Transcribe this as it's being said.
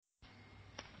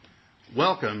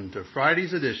Welcome to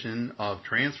Friday's edition of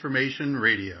Transformation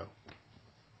Radio.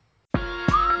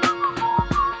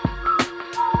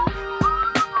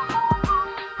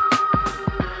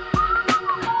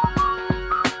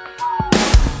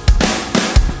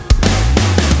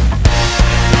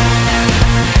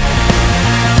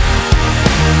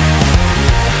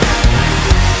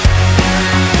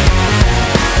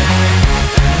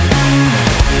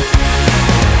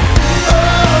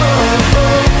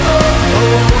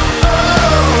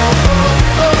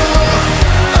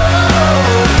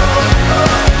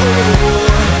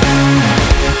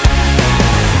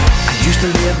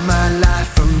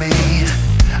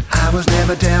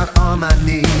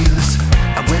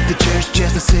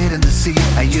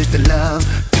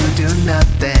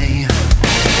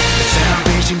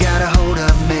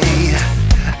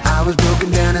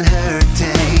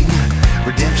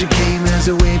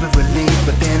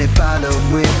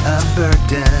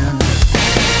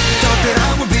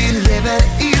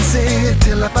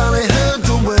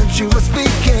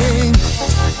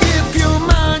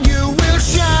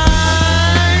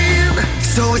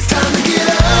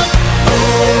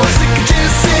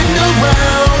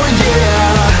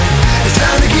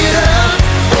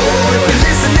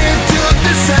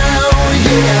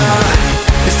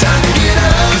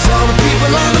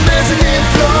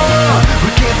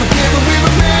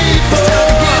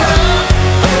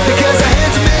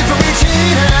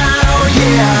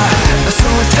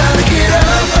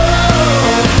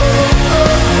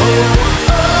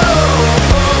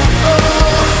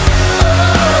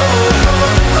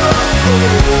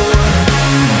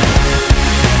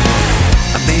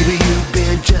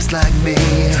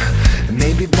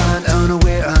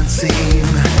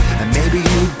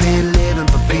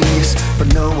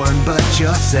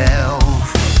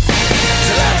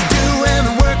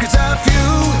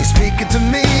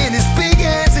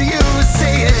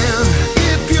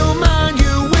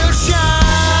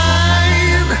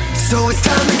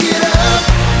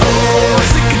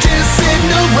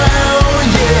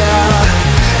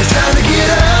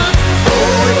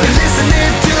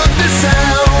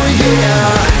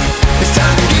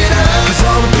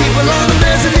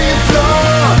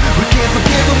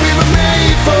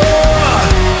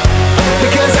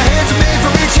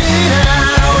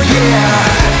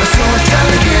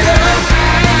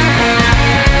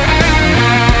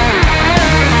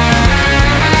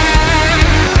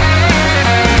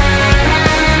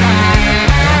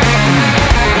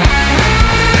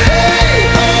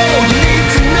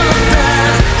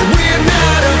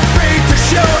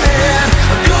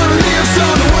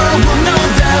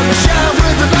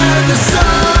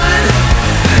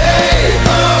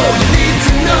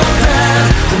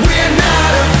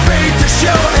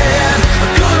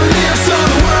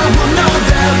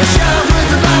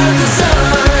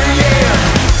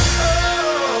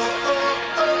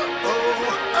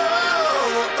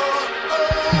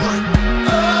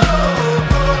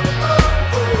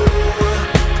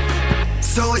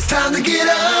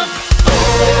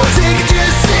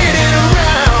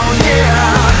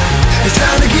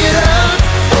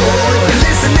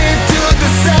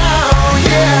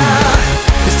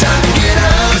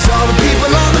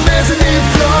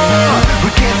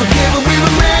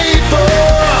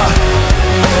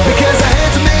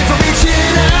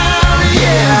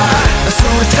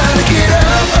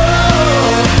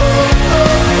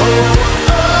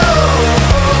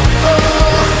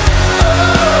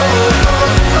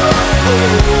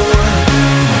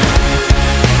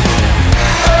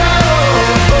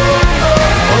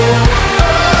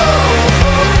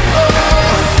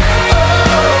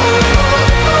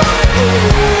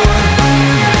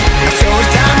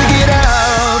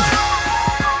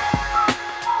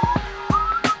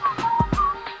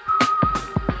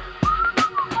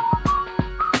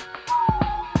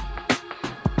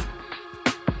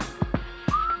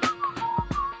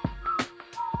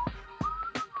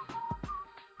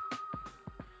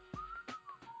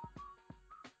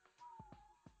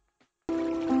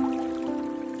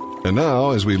 And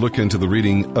now, as we look into the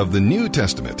reading of the New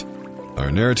Testament, our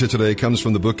narrative today comes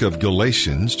from the book of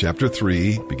Galatians, chapter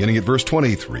 3, beginning at verse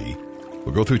 23.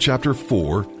 We'll go through chapter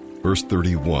 4, verse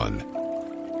 31.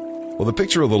 Well, the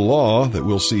picture of the law that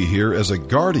we'll see here as a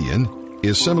guardian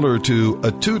is similar to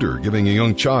a tutor giving a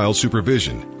young child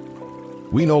supervision.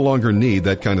 We no longer need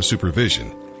that kind of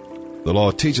supervision. The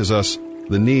law teaches us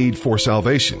the need for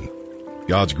salvation.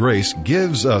 God's grace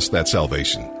gives us that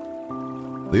salvation.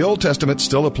 The Old Testament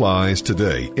still applies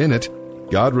today. In it,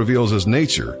 God reveals His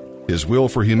nature, His will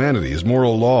for humanity, His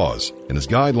moral laws, and His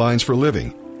guidelines for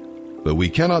living. But we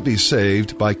cannot be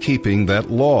saved by keeping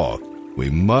that law. We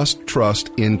must trust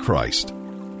in Christ.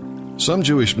 Some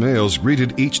Jewish males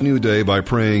greeted each new day by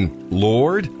praying,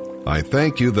 "Lord, I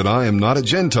thank you that I am not a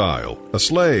Gentile, a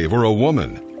slave, or a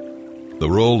woman." The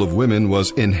role of women was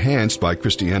enhanced by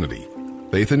Christianity.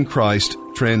 Faith in Christ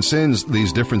transcends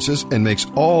these differences and makes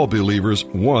all believers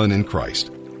one in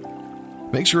Christ.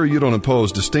 Make sure you don't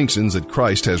impose distinctions that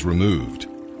Christ has removed.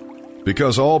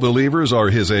 Because all believers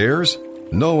are His heirs,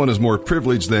 no one is more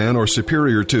privileged than or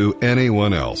superior to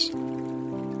anyone else.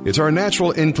 It's our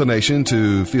natural inclination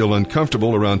to feel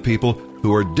uncomfortable around people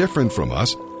who are different from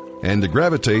us and to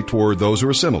gravitate toward those who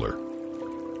are similar.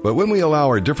 But when we allow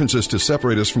our differences to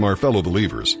separate us from our fellow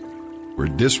believers, we're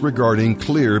disregarding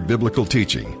clear biblical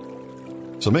teaching.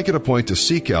 So make it a point to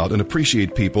seek out and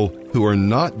appreciate people who are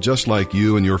not just like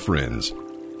you and your friends.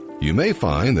 You may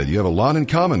find that you have a lot in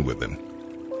common with them.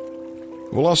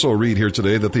 We'll also read here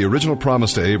today that the original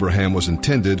promise to Abraham was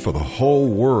intended for the whole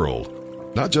world,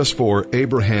 not just for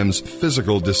Abraham's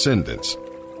physical descendants.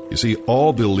 You see,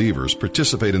 all believers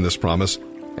participate in this promise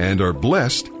and are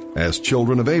blessed as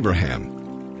children of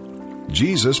Abraham.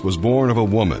 Jesus was born of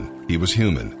a woman. He was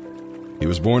human. He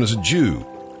was born as a Jew.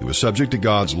 He was subject to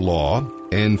God's law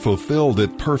and fulfilled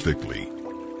it perfectly.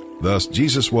 Thus,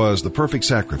 Jesus was the perfect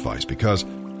sacrifice because,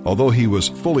 although He was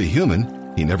fully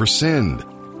human, He never sinned.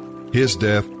 His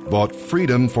death bought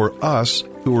freedom for us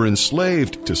who were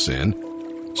enslaved to sin,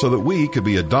 so that we could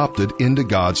be adopted into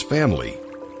God's family.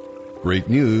 Great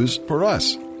news for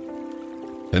us.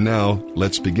 And now,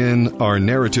 let's begin our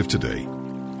narrative today,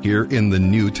 here in the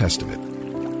New Testament.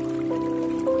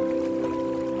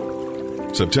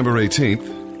 September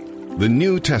 18th, the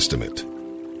New Testament.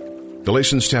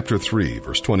 Galatians chapter 3,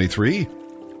 verse 23,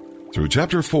 through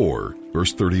chapter 4,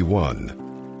 verse 31.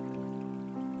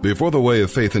 Before the way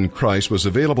of faith in Christ was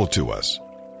available to us,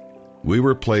 we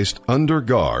were placed under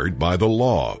guard by the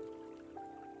law.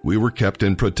 We were kept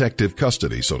in protective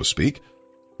custody, so to speak,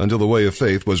 until the way of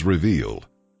faith was revealed.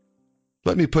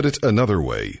 Let me put it another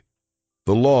way.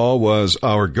 The law was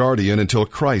our guardian until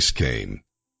Christ came.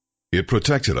 It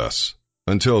protected us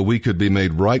until we could be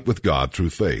made right with God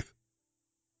through faith.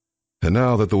 And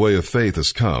now that the way of faith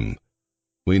has come,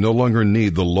 we no longer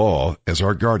need the law as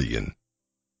our guardian.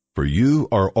 For you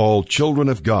are all children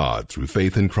of God through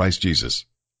faith in Christ Jesus.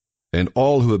 And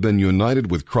all who have been united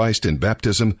with Christ in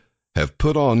baptism have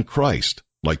put on Christ,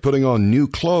 like putting on new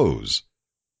clothes.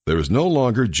 There is no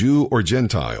longer Jew or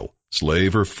Gentile,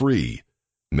 slave or free,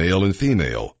 male and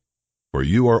female, for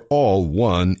you are all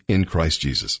one in Christ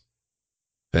Jesus.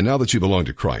 And now that you belong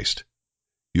to Christ,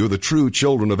 you're the true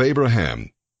children of Abraham.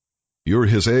 You're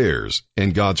His heirs,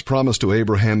 and God's promise to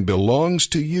Abraham belongs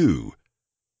to you.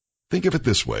 Think of it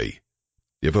this way.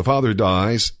 If a father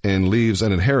dies and leaves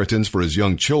an inheritance for his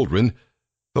young children,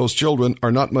 those children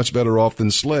are not much better off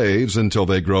than slaves until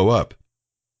they grow up,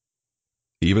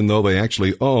 even though they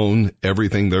actually own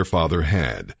everything their father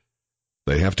had.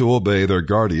 They have to obey their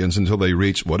guardians until they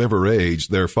reach whatever age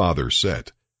their father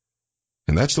set.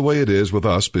 And that's the way it is with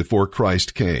us before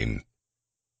Christ came.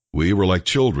 We were like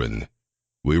children.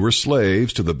 We were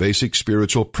slaves to the basic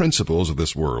spiritual principles of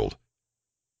this world.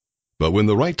 But when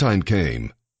the right time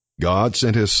came, God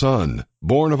sent His Son,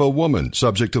 born of a woman,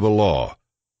 subject to the law.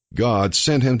 God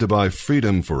sent Him to buy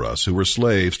freedom for us who were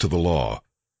slaves to the law,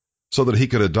 so that He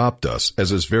could adopt us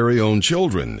as His very own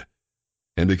children.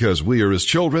 And because we are His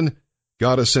children,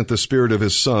 God has sent the Spirit of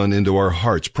His Son into our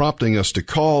hearts, prompting us to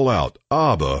call out,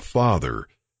 "Abba, Father."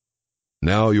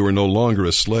 Now you are no longer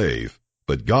a slave,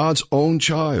 but God's own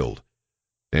child.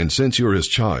 And since you are His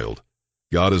child,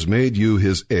 God has made you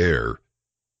His heir.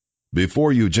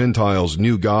 Before you Gentiles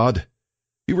knew God,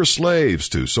 you were slaves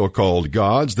to so-called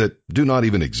gods that do not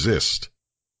even exist.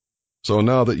 So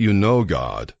now that you know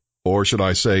God, or should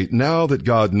I say, now that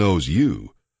God knows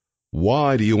you,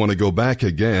 why do you want to go back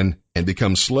again and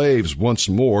become slaves once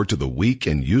more to the weak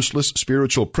and useless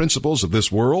spiritual principles of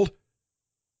this world?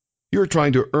 You're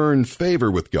trying to earn favor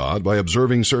with God by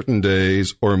observing certain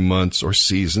days or months or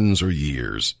seasons or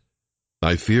years.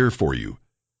 I fear for you.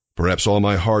 Perhaps all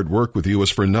my hard work with you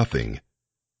was for nothing.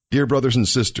 Dear brothers and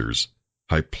sisters,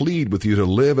 I plead with you to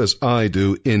live as I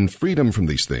do in freedom from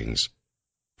these things,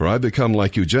 for I become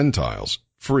like you Gentiles,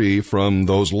 free from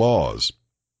those laws.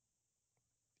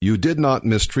 You did not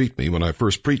mistreat me when I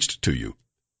first preached to you.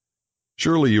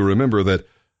 Surely you remember that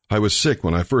I was sick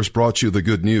when I first brought you the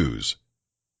good news.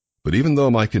 But even though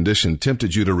my condition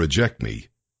tempted you to reject me,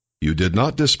 you did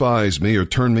not despise me or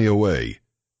turn me away.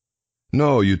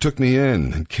 No, you took me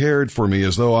in and cared for me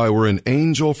as though I were an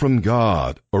angel from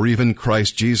God or even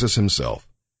Christ Jesus Himself.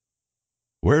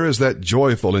 Where is that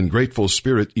joyful and grateful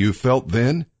spirit you felt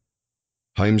then?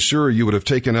 I am sure you would have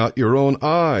taken out your own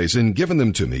eyes and given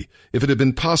them to me if it had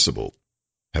been possible.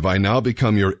 Have I now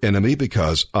become your enemy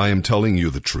because I am telling you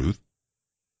the truth?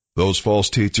 Those false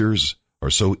teachers are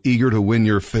so eager to win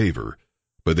your favor,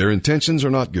 but their intentions are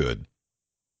not good.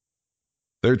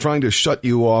 They're trying to shut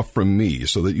you off from me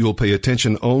so that you'll pay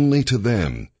attention only to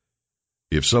them.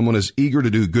 If someone is eager to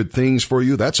do good things for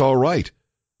you, that's all right,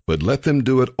 but let them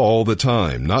do it all the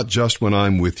time, not just when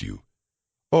I'm with you.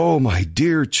 Oh, my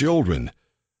dear children,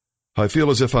 I feel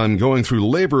as if I'm going through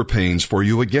labor pains for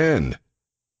you again.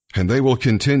 And they will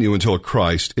continue until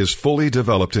Christ is fully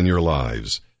developed in your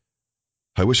lives.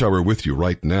 I wish I were with you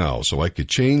right now so I could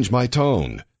change my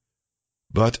tone.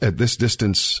 But at this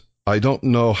distance, I don't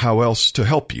know how else to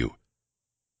help you.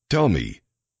 Tell me,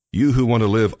 you who want to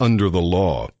live under the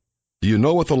law, do you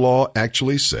know what the law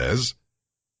actually says?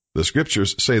 The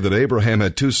scriptures say that Abraham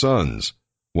had 2 sons,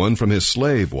 one from his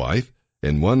slave wife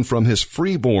and one from his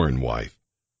freeborn wife.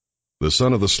 The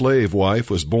son of the slave wife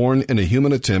was born in a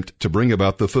human attempt to bring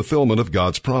about the fulfillment of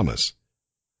God's promise.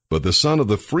 But the son of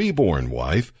the freeborn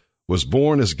wife was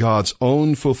born as God's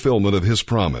own fulfillment of his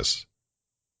promise.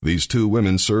 These 2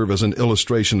 women serve as an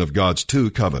illustration of God's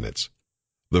 2 covenants.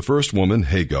 The first woman,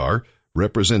 Hagar,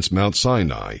 represents Mount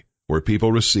Sinai, where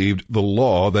people received the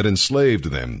law that enslaved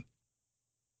them.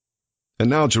 And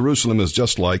now Jerusalem is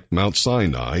just like Mount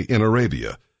Sinai in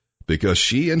Arabia, because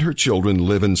she and her children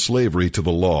live in slavery to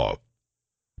the law.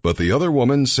 But the other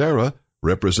woman, Sarah,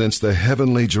 represents the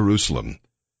heavenly Jerusalem.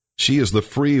 She is the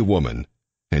free woman,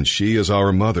 and she is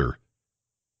our mother.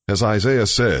 As Isaiah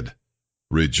said,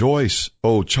 "Rejoice,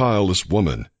 O childless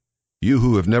woman, you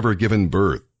who have never given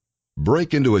birth.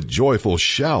 Break into a joyful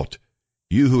shout,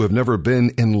 you who have never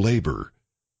been in labor.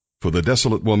 For the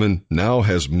desolate woman now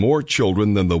has more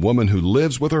children than the woman who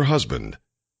lives with her husband.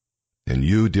 And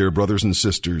you, dear brothers and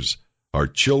sisters, are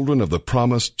children of the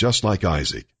promise just like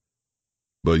Isaac.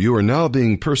 But you are now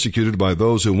being persecuted by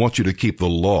those who want you to keep the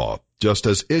law, just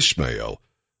as Ishmael,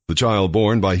 the child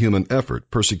born by human effort,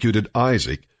 persecuted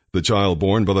Isaac, the child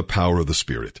born by the power of the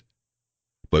Spirit.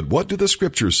 But what do the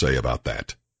scriptures say about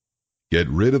that? Get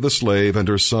rid of the slave and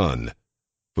her son,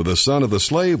 for the son of the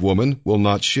slave woman will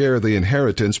not share the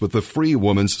inheritance with the free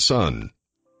woman's son.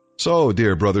 So,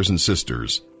 dear brothers and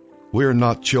sisters, we are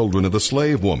not children of the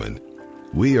slave woman.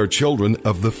 We are children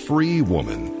of the free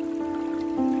woman."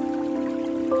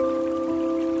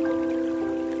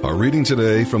 Our reading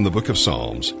today from the book of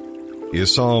Psalms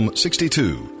is Psalm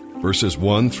 62, verses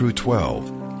 1 through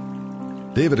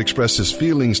 12. David expressed his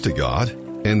feelings to God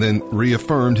and then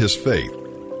reaffirmed his faith.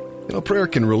 Prayer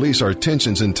can release our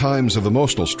tensions in times of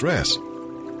emotional stress.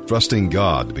 Trusting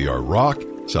God to be our rock,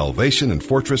 salvation, and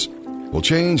fortress will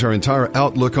change our entire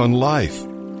outlook on life.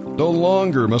 No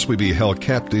longer must we be held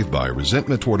captive by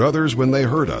resentment toward others when they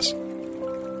hurt us.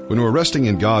 When we're resting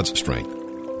in God's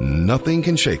strength, nothing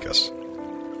can shake us.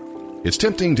 It's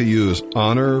tempting to use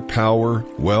honor, power,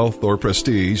 wealth, or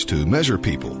prestige to measure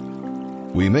people.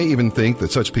 We may even think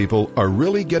that such people are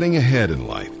really getting ahead in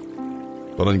life.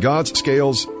 But on God's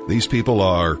scales, these people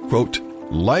are, quote,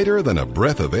 lighter than a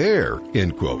breath of air,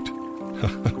 end quote.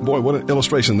 Boy, what an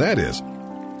illustration that is.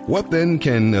 What then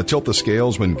can tilt the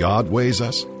scales when God weighs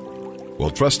us? Well,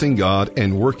 trusting God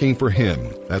and working for Him,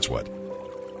 that's what.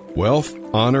 Wealth,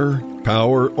 honor,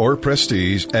 power, or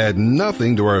prestige add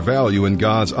nothing to our value in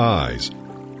God's eyes.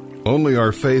 Only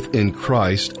our faith in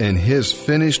Christ and His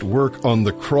finished work on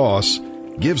the cross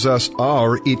gives us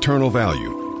our eternal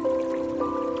value.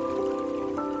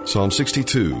 Psalm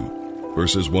 62,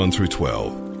 verses 1 through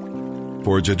 12.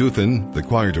 For Jeduthun, the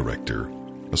choir director,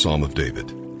 a psalm of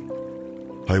David.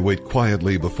 I wait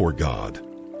quietly before God,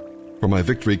 for my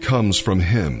victory comes from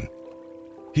Him.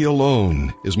 He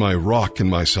alone is my rock and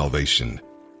my salvation,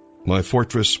 my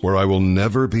fortress where I will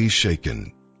never be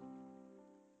shaken.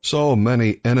 So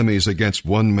many enemies against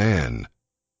one man,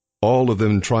 all of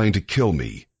them trying to kill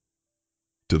me.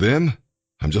 To them,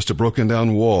 I'm just a broken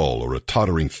down wall or a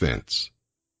tottering fence.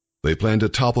 They plan to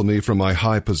topple me from my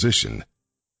high position.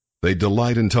 They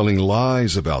delight in telling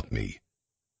lies about me.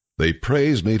 They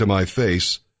praise me to my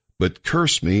face, but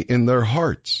curse me in their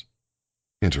hearts.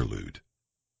 Interlude.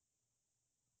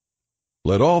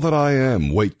 Let all that I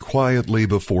am wait quietly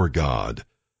before God,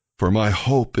 for my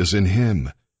hope is in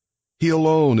Him. He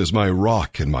alone is my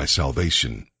rock and my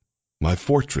salvation, my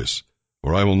fortress,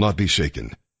 where I will not be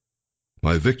shaken.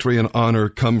 My victory and honor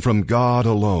come from God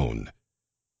alone.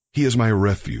 He is my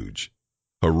refuge,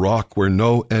 a rock where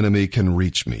no enemy can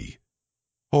reach me.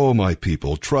 O my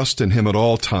people, trust in Him at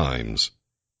all times.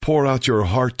 Pour out your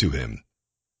heart to Him,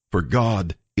 for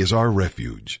God is our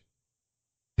refuge.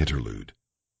 Interlude.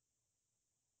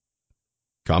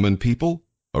 Common people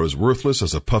are as worthless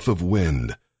as a puff of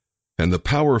wind, and the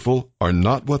powerful are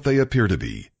not what they appear to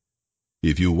be.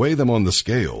 If you weigh them on the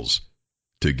scales,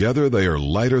 together they are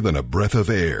lighter than a breath of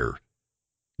air.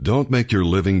 Don't make your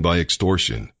living by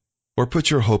extortion, or put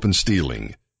your hope in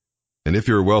stealing. And if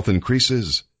your wealth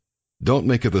increases, don't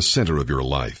make it the center of your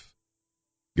life.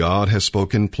 God has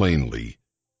spoken plainly,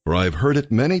 for I have heard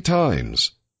it many times.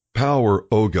 Power,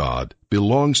 O God,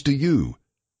 belongs to you.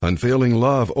 Unfailing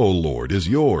love, O Lord, is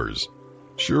yours.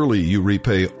 Surely you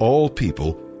repay all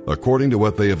people according to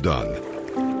what they have done.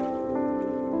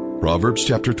 Proverbs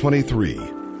chapter 23,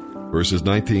 verses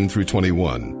 19 through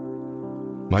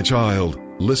 21. My child,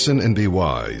 listen and be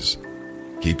wise.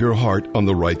 Keep your heart on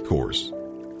the right course.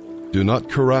 Do not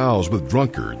carouse with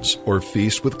drunkards or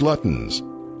feast with gluttons,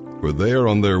 for they are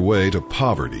on their way to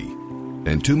poverty,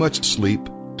 and too much sleep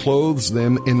clothes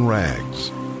them in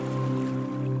rags.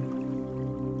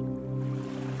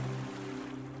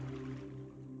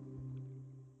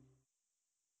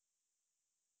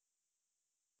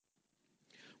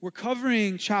 We're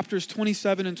covering chapters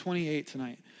 27 and 28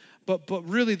 tonight. But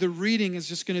really, the reading is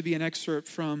just going to be an excerpt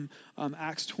from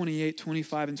Acts 28,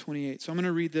 25, and 28. So I'm going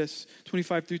to read this,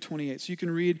 25 through 28. So you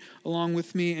can read along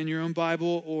with me in your own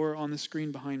Bible or on the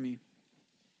screen behind me.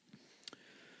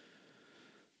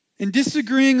 In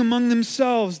disagreeing among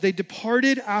themselves, they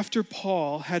departed after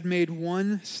Paul had made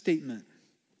one statement.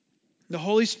 The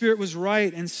Holy Spirit was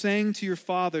right in saying to your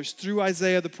fathers through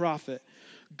Isaiah the prophet,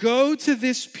 "Go to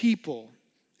this people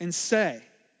and say,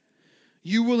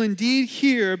 you will indeed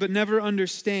hear but never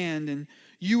understand, and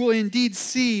you will indeed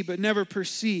see but never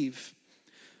perceive.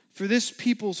 For this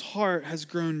people's heart has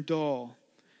grown dull.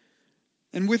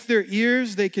 And with their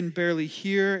ears they can barely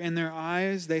hear, and their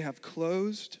eyes they have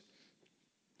closed,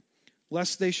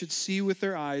 lest they should see with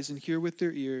their eyes and hear with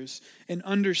their ears, and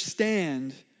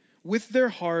understand with their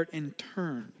heart and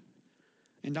turn,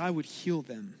 and I would heal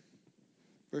them."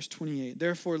 Verse 28,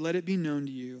 "Therefore let it be known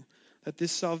to you that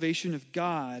this salvation of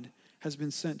God has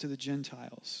been sent to the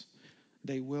Gentiles.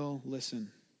 They will listen."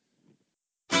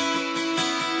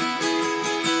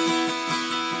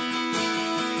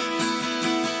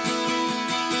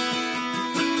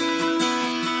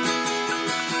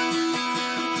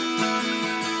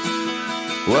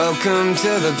 Welcome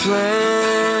to the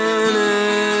planet.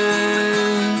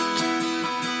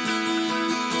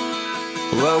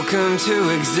 Welcome to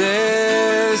existence.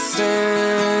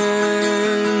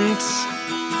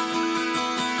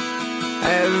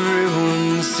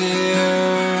 Everyone's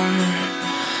here.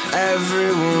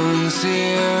 Everyone's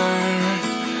here.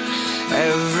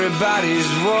 Everybody's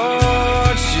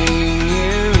watching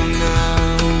you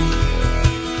now.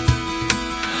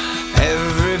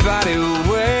 Everybody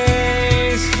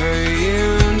waits for you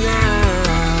now.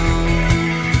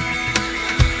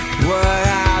 What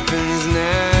happens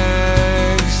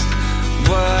next?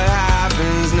 What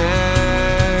happens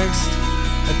next?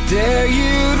 I dare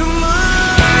you to move.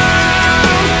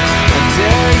 I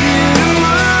dare you to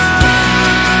move.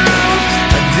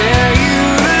 I dare you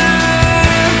to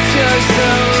lift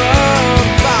yourself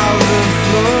up off the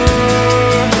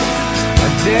floor. I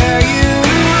dare you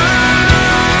to move.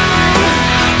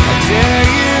 I dare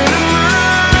you to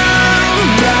move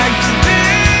like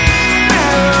today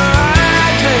never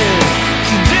happened.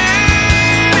 Today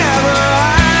never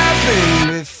happened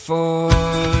before.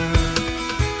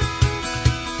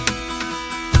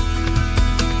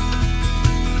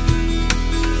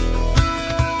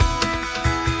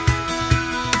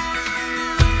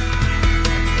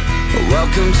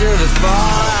 Welcome to the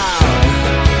fallout.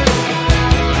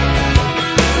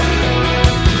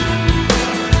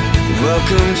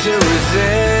 Welcome to resistance.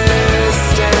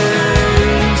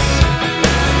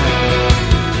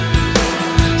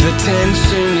 The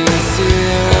tension is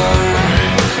here.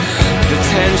 The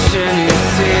tension is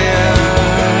here.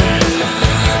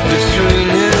 Between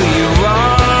who you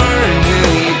are and who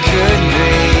you could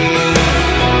be.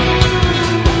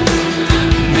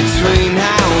 Between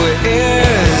how it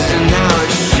is and how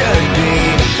it should be.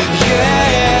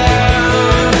 Yeah,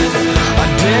 I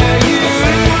dare you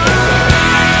to move.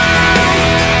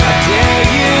 I dare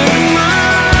you to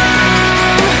move.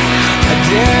 I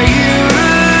dare you to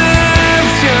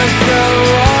lift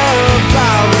yourself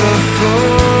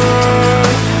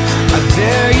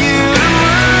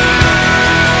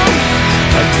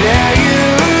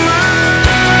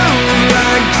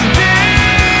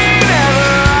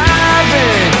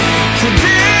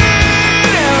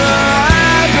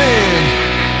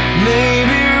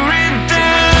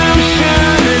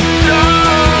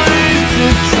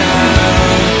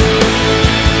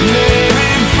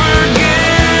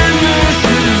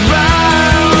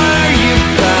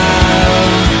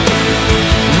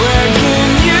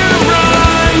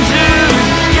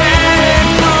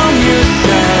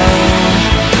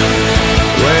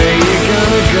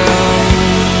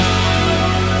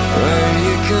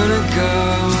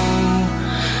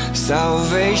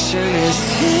salvation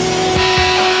is here.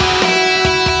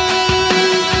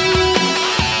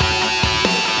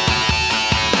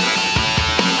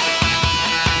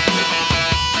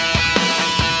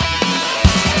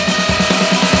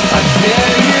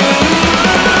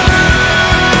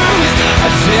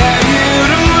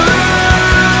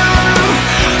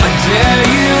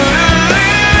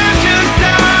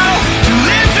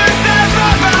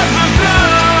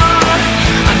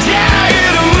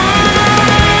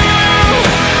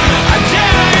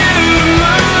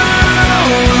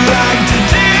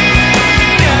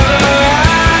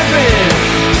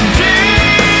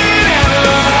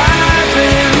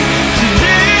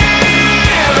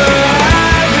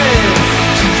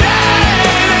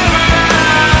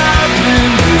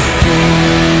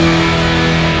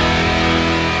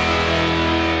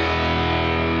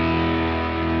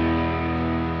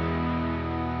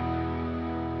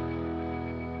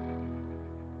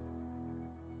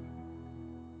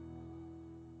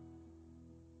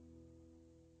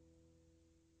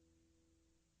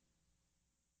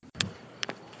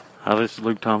 Hi, this is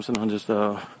Luke Thompson. I'm just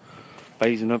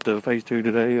phasing up to phase 2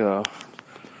 today. When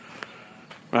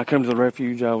I come to the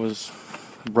refuge, I was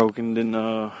broken, didn't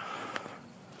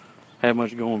have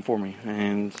much going for me,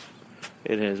 and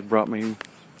it has helped me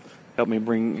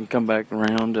bring and come back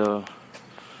around,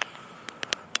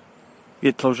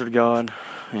 get closer to God,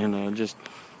 and just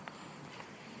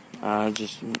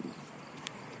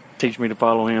teach me to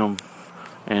follow Him.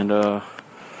 And I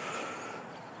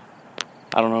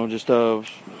don't know, just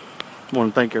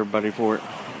want to thank everybody for it.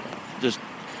 Just,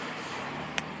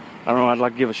 I don't know, I'd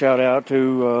like to give a shout out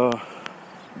to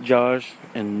Josh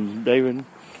and David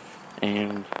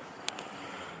and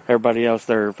everybody else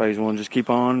there at Phase 1. Just keep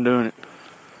on doing it.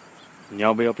 And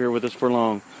y'all be up here with us for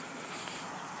long.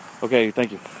 Okay,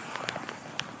 thank you.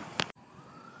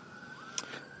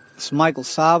 It's Michael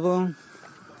Sabo.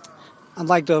 I'd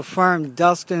like to affirm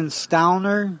Dustin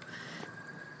Stauner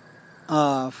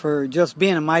for just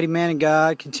being a mighty man of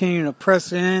God, continuing to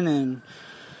press in and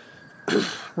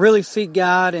really seek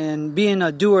God and being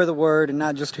a doer of the word and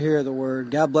not just a hearer of the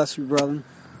word. God bless you, brother.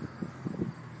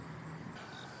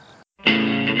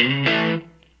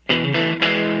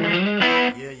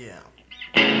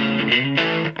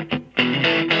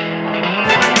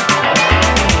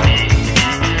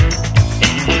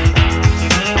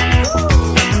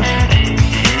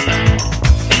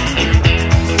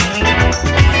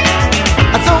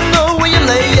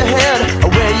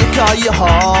 Your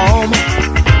home.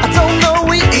 I don't know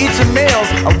where you eat your meals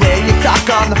or where you talk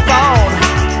on the phone.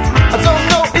 I don't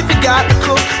know if you got a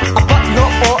cook, a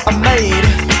butler or a maid.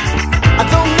 I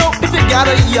don't know if you got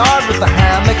a yard with a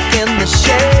hammock in the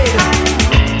shade.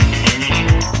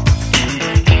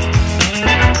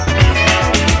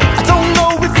 I don't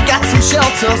know if you got some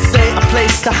shelter, say a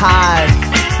place to hide.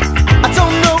 I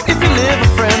don't know if you live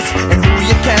with friends and who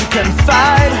you can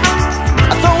confide.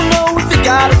 I don't know if you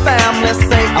got a family,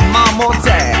 say a mom or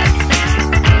dad.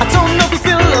 I don't know if you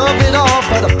feel love at all,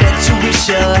 but I bet you wish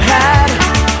you had.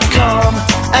 Come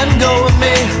and go with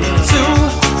me to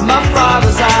my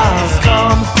Father's house.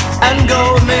 Come and go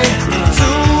with me to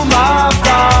my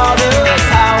Father's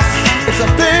house. It's a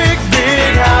big,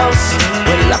 big house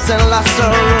with lots and lots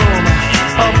of room.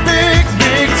 A big,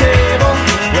 big table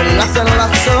with lots and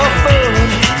lots of food.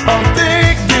 A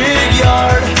big, big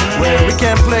yard where we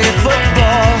can play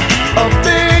football. A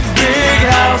big, big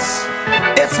house.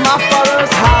 It's my Father's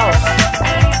house.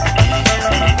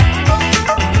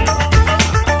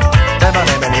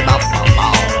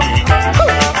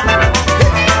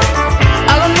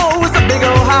 All I know is a big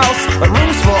old house, but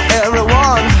rooms for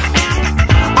everyone.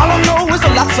 All I know is a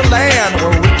lots of land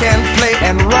where we can play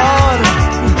and run.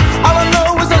 All I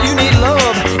know is that you need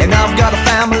love, and I've got a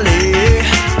family.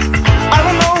 All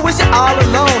I know is you're all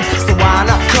alone, so why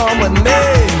not come with me?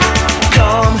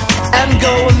 Come and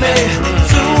go with me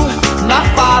to my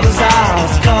Father's house.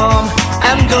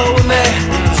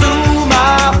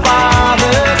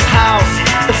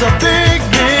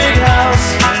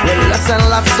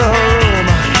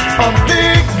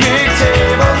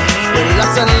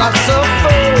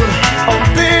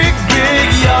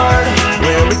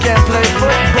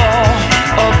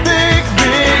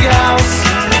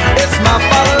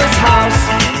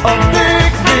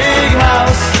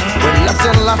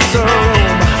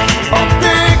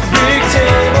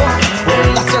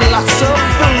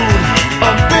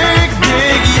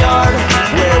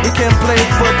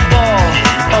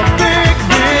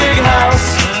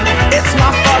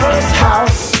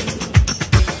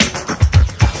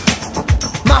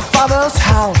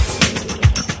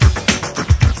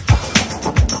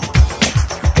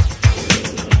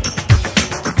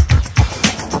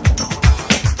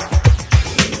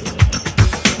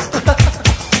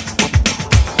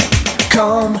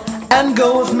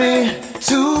 me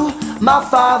to my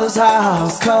Father's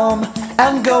house. Come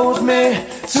and go with me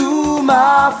to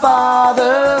my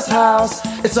Father's house.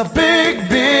 It's a big,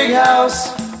 big house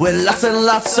with lots and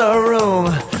lots of room.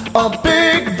 A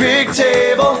big, big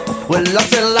table with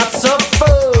lots and lots of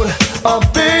food. A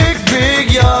big,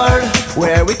 big yard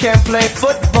where we can play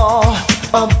football.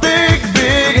 A big,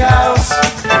 big house.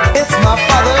 It's my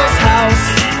Father's house.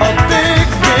 A big,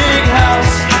 big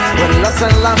house with lots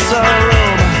and lots of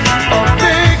room. A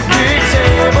big, big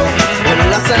table with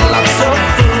lots and lots of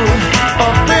food. A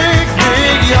big,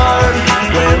 big yard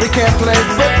where we can play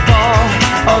football.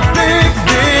 A big,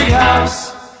 big house.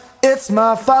 It's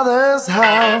my Father's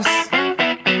house.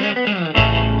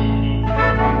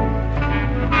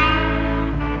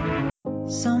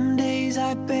 Some days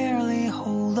I barely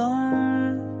hold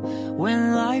on.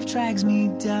 When life drags me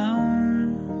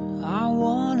down, I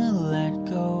wanna let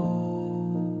go.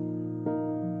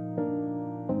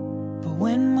 But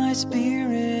when my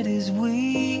spirit is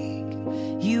weak,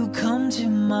 you come to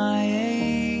my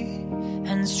aid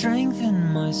and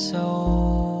strengthen my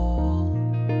soul.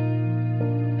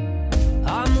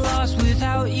 I'm lost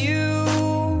without you,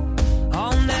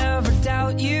 I'll never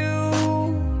doubt you.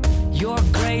 Your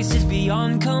grace is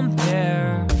beyond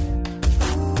compare.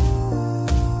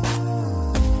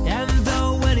 And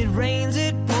though when it rains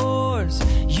it pours,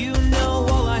 you know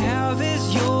all I have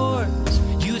is yours.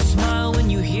 You smile when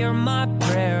you hear my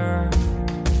prayer.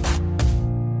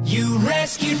 You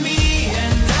rescued me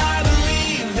and I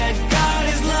believe that God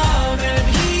is love and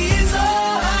He is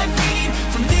all I need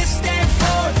from this day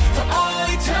forth for all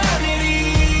eternity.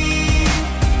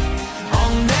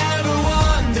 I'll never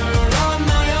wander on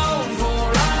my own, for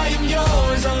I am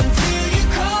yours until you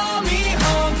call me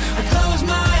home. I close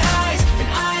my eyes and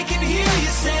I can hear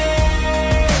you say,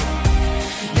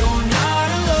 you're not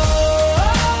alone.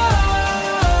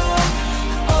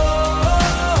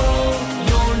 Oh,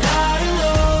 you're not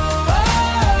alone.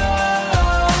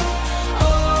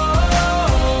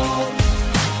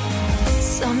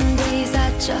 Some days I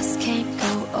just can't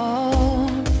go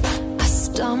on. I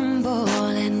stumble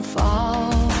and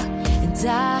fall, and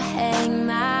I hang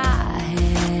my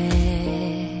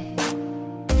head.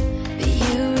 But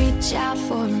you reach out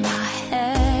for my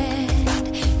hand,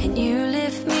 and you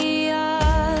lift me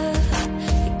up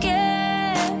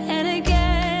again and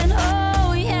again.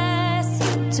 Oh yes,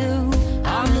 you do.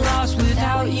 I'm lost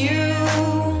without you,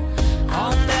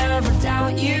 I'll never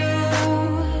doubt you.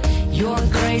 Your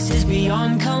grace is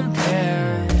beyond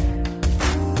compare.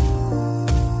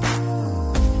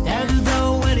 And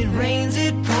though when it rains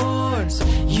it pours,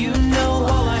 you know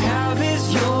all I have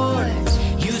is yours.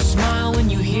 You smile when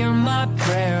you hear my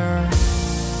prayer.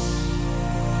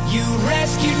 You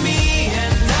rescued me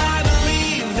and I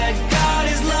believe that God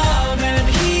is love and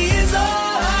He is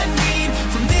all I need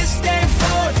from this day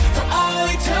forth for all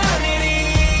eternity.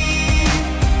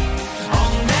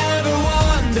 I'll never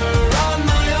wander on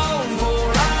my own, for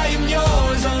I am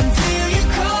yours until you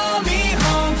call me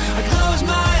home. I close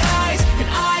my eyes and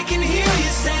I can hear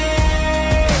you say,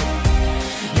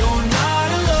 you're not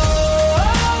alone.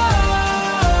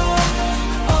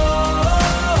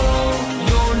 Oh,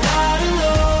 you're not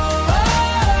alone.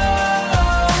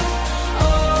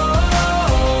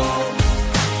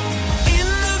 In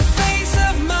the face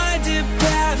of my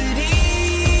depravity,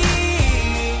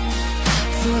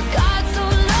 for God so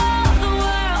loved the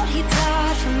world, He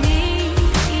died for me.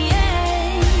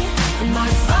 Yeah. And my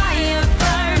fire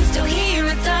burns till He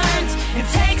returns and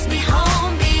takes me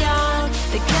home beyond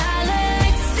the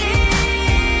galaxy.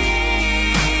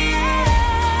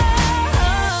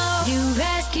 You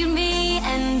rescued me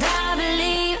and I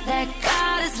believe that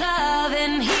God is love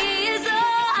and He is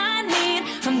all I need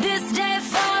from this day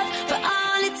forth for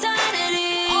all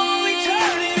eternity. All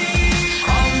eternity.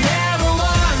 I'll never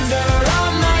wander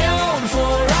on my own,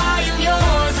 for I am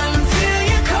yours until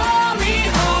you call me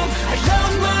home. I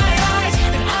close my eyes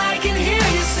and I can hear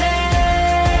you say,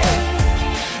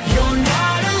 you're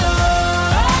not alone.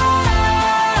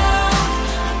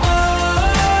 Oh,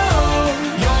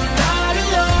 you're not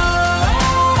alone.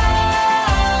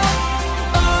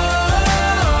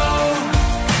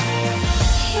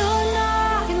 You're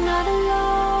not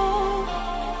alone.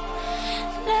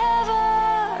 Never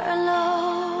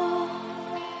alone.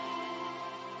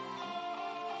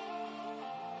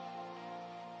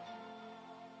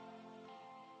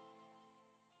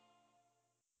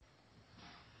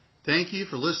 Thank you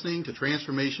for listening to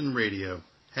Transformation Radio.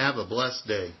 Have a blessed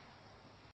day.